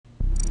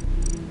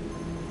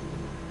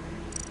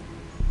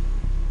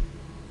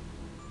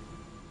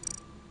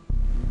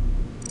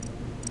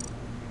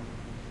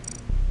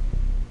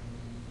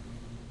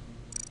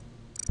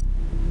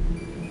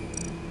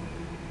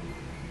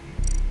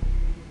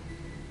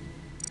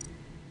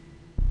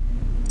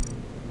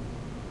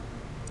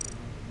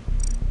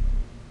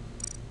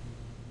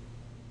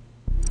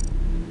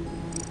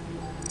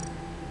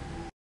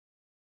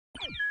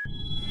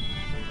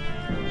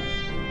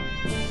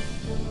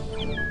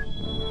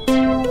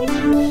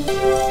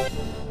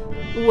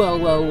Well,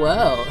 well,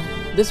 well.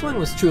 This one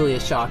was truly a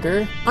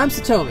shocker. I'm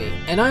Satomi,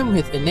 and I'm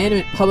with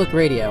Inanimate Public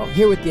Radio,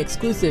 here with the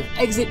exclusive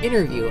exit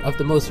interview of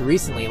the most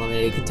recently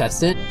eliminated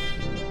contestant.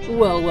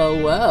 Well,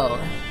 well, well.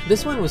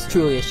 This one was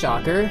truly a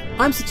shocker.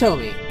 I'm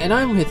Satomi, and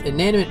I'm with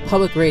Inanimate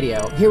Public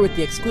Radio, here with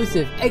the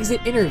exclusive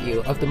exit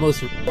interview of the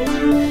most...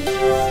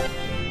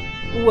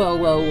 Well,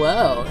 well,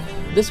 well.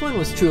 This one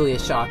was truly a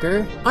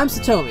shocker. I'm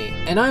Satomi,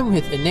 and I'm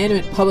with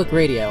Inanimate Public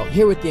Radio,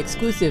 here with the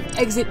exclusive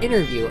exit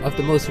interview of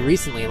the most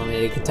recently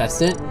eliminated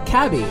contestant,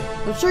 Cabby.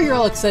 I'm sure you're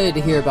all excited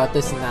to hear about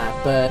this and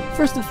that, but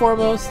first and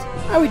foremost,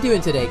 how are we doing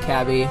today,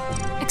 Cabby?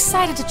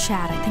 Excited to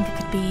chat. I think it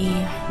could be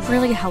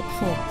really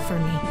helpful for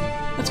me.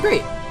 That's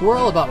great. We're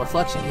all about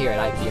reflection here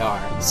at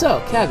IPR.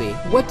 So, Cabby,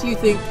 what do you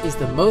think is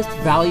the most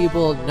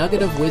valuable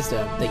nugget of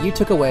wisdom that you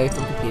took away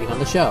from competing on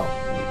the show?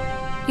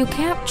 You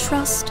can't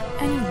trust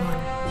anyone.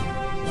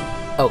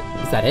 Oh,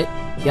 is that it?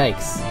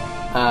 Yikes.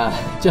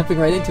 Jumping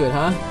right into it,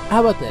 huh?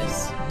 How about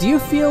this? Do you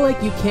feel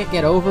like you can't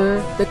get over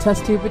that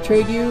test tube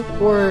betrayed you?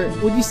 Or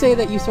would you say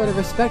that you sort of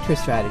respect her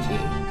strategy?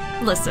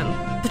 Listen,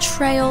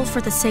 betrayal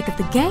for the sake of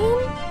the game?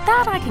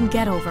 That I can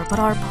get over, but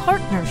our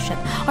partnership,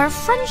 our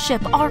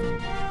friendship,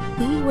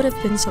 we would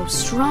have been so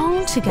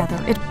strong together.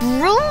 It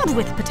brewed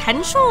with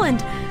potential,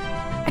 and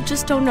I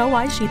just don't know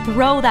why she'd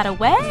throw that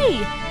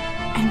away.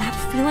 And that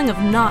feeling of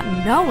not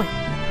knowing,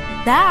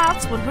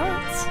 that's what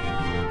hurts.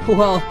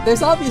 Well,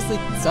 there's obviously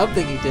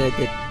something you did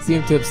that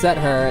seemed to upset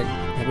her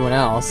and everyone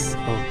else.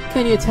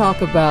 Can you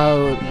talk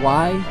about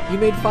why you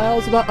made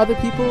files about other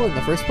people in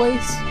the first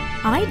place?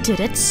 I did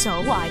it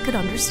so I could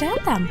understand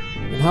them.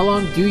 And how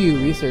long do you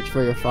research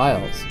for your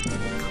files?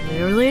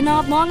 Clearly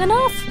not long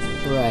enough.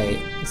 Right.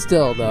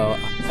 Still, though,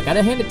 I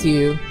gotta hand it to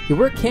you. Your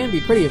work can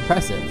be pretty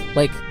impressive.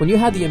 Like, when you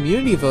had the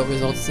immunity vote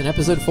results in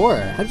episode 4,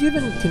 how did you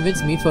even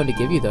convince MePhone to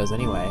give you those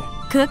anyway?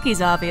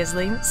 Cookies,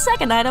 obviously.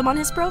 Second item on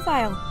his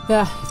profile.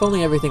 Yeah, if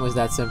only everything was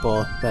that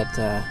simple. But,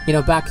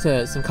 back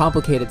to some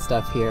complicated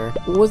stuff here.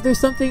 Was there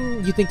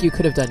something you think you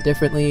could have done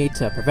differently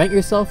to prevent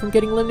yourself from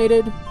getting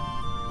eliminated?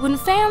 When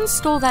fans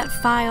stole that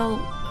file,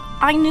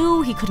 I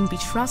knew he couldn't be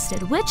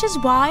trusted, which is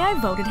why I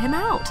voted him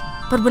out.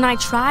 But when I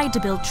tried to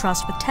build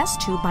trust with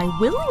TestTube by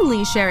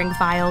willingly sharing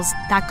files,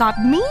 that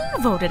got me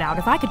voted out.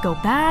 If I could go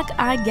back,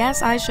 I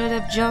guess I should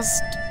have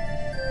just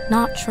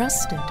not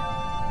trusted.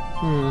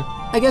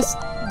 I guess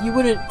you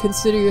wouldn't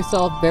consider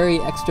yourself very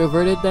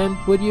extroverted then,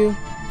 would you?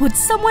 Would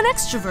someone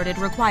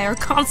extroverted require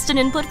constant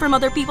input from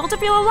other people to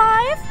feel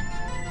alive?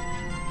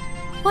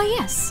 Why,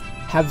 yes.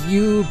 Have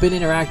you been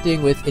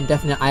interacting with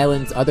Indefinite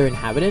Island's other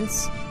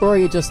inhabitants? Or are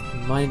you just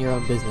minding your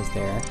own business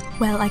there?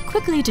 Well, I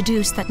quickly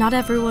deduced that not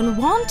everyone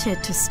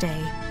wanted to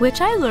stay,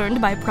 which I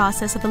learned by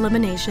process of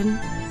elimination.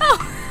 Oh,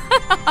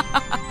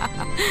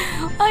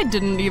 I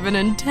didn't even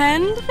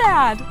intend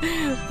that.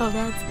 Oh,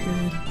 that's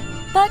good.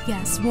 But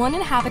yes, one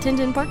inhabitant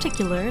in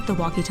particular, the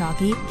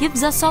walkie-talkie,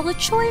 gives us all a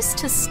choice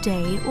to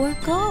stay or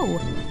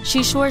go.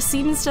 She sure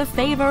seems to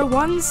favor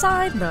one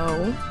side,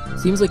 though.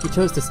 Seems like you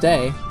chose to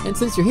stay. And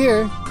since you're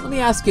here, let me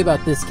ask you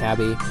about this,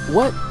 Cabby.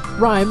 What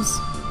rhymes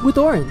with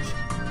orange?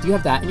 Do you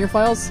have that in your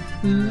files?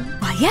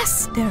 Why,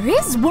 yes, there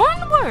is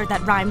one word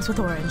that rhymes with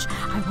orange.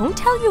 I won't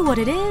tell you what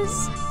it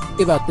is.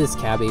 About this,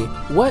 Cabby.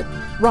 What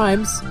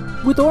rhymes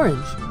with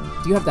orange?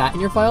 Do you have that in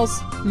your files?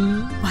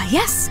 Why,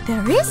 yes,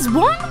 there is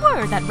one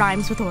word that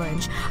rhymes with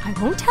orange. I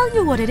won't tell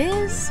you what it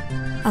is.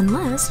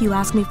 Unless you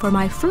ask me for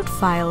my fruit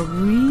file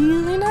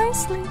really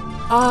nicely.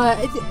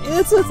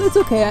 It's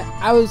okay.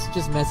 I was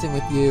just messing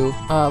with you.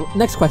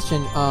 Next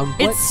question.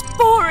 It's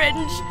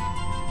orange!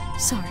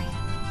 Sorry.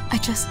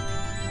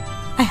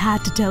 I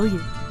had to tell you.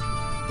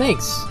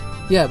 Thanks.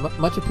 Yeah,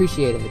 much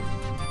appreciated.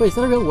 Wait, is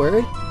that a real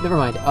word? Never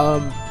mind.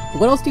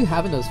 What else do you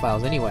have in those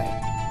files anyway?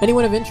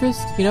 Anyone of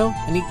interest? You know,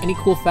 any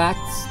cool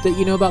facts that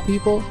you know about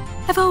people?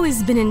 I've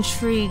always been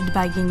intrigued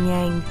by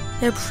yin-yang.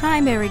 Their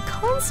primary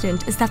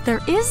constant is that there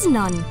is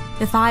none.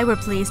 If I were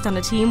placed on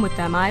a team with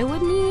them, I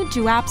would need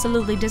to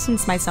absolutely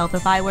distance myself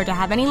if I were to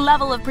have any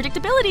level of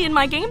predictability in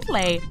my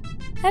gameplay.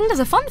 And as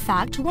a fun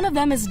fact, one of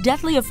them is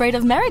deathly afraid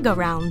of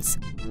merry-go-rounds.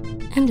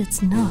 And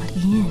it's not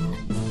yin.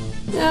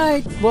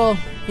 Well,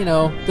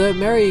 the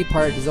merry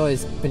part has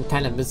always been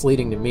kind of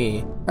misleading to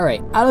me.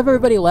 Alright, out of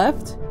everybody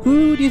left,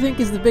 who do you think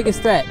is the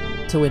biggest threat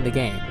to win the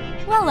game?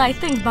 Well, I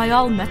think by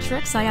all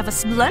metrics I have a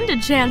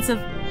splendid chance of...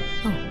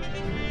 Oh,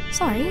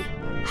 sorry.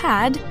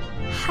 Had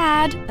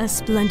a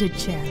splendid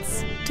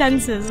chance.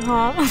 Tenses,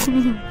 huh?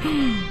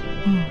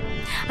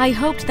 I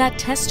hoped that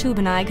TestTube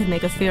and I could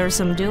make a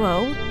fearsome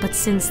duo, but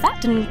since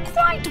that didn't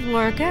quite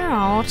work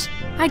out,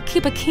 I'd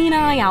keep a keen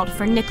eye out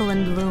for Nickel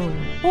and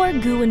Balloon, or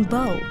Goo and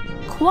Bo.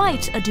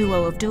 Quite a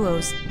duo of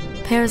duos.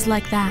 Pairs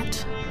like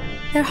that,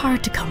 they're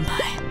hard to come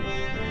by.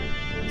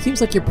 Seems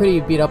like you're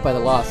pretty beat up by the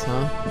loss,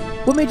 huh?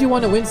 What made you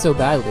want to win so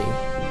badly?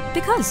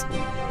 Because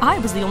I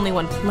was the only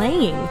one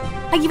playing.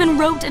 I even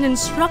wrote an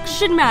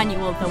instruction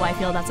manual, though I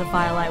feel that's a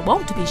file I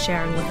won't be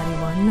sharing with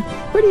anyone.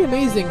 Pretty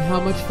amazing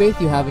how much faith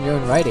you have in your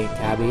own writing,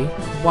 Cabby.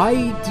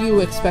 Why do you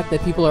expect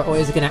that people are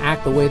always going to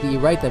act the way that you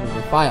write them in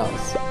your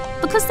files?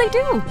 Because they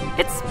do.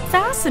 It's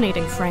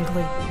Fascinating,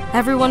 frankly.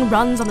 Everyone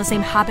runs on the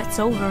same habits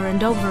over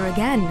and over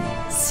again.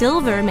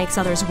 Silver makes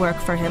others work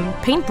for him.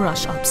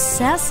 Paintbrush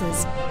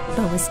obsesses.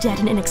 Bo is dead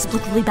and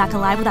inexplicably back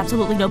alive with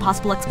absolutely no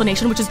possible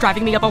explanation, which is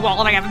driving me up a wall,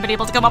 and I haven't been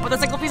able to come up with a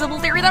single feasible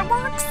theory that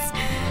works.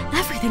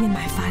 Everything in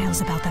my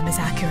files about them is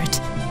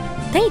accurate.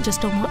 They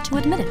just don't want to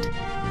admit it.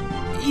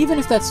 Even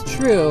if that's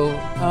true,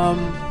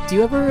 do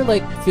you ever,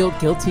 feel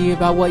guilty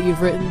about what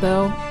you've written,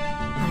 though?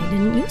 I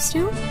didn't used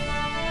to.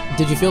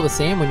 Did you feel the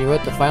same when you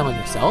wrote the file on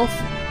yourself?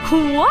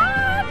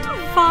 What?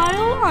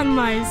 File on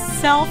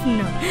myself?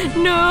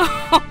 No.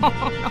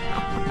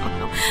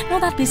 No,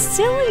 that'd be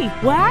silly,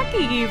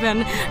 wacky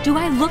even. Do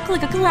I look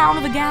like a clown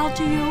of a gal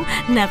to you?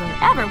 Never,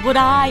 ever would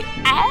I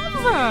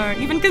ever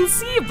even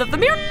conceive of the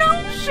mere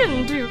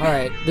notion to...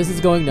 Alright, this is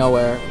going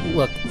nowhere.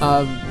 Look,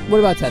 what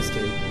about test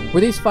tube?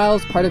 Were these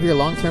files part of your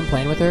long-term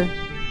plan with her?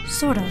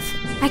 Sort of.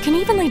 I can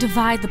evenly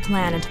divide the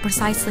plan into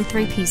precisely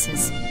 3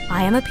 pieces.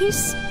 I am a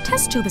piece,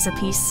 test tube is a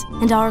piece,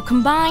 and our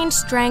combined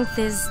strength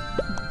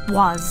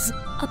was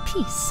a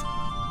piece.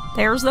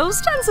 There's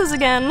those tenses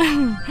again.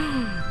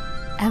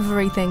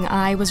 Everything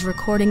I was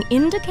recording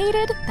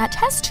indicated that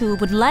test tube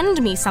would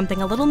lend me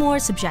something a little more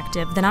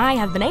subjective than I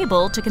have been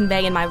able to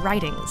convey in my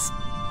writings.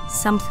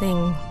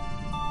 Something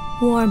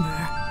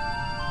warmer.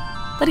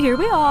 But here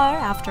we are,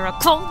 after a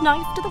cold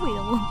knife to the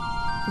wheel.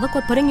 Look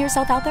what putting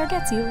yourself out there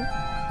gets you.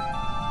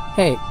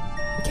 Hey,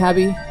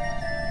 Cabby,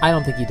 I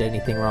don't think you did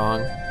anything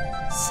wrong.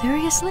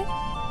 Seriously?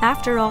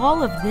 After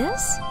all of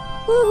this?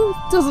 Well,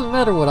 it doesn't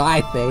matter what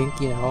I think,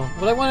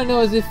 What I want to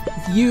know is if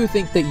you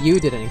think that you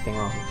did anything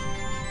wrong.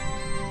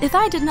 If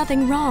I did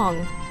nothing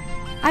wrong,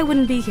 I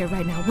wouldn't be here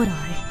right now, would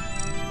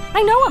I?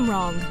 I know I'm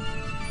wrong,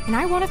 and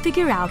I want to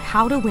figure out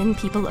how to win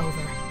people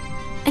over.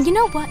 And you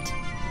know what?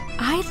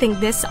 I think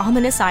this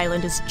ominous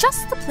island is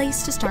just the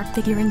place to start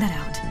figuring that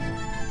out.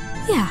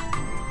 Yeah,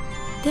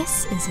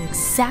 this is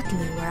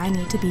exactly where I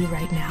need to be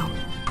right now.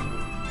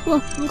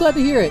 Well, I'm glad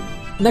to hear it.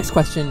 Next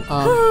question,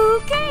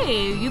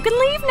 Okay, you can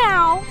leave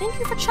now. Thank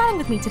you for chatting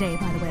with me today,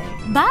 by the way.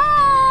 Bye!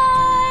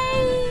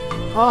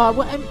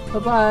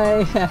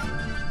 Bye-bye.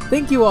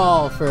 Thank you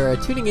all for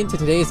tuning in to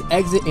today's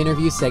exit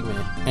interview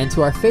segment, and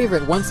to our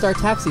favorite one-star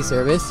taxi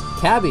service,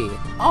 Cabby.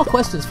 All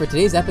questions for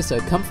today's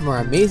episode come from our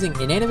amazing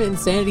Inanimate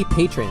Insanity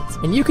patrons,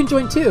 and you can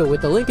join too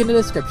with the link in the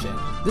description.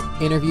 This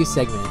interview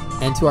segment,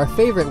 and to our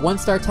favorite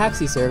one-star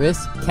taxi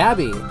service,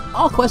 Cabby.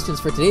 All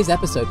questions for today's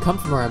episode come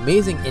from our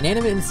amazing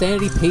Inanimate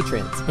Insanity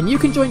patrons, and you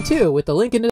can join too with the link in the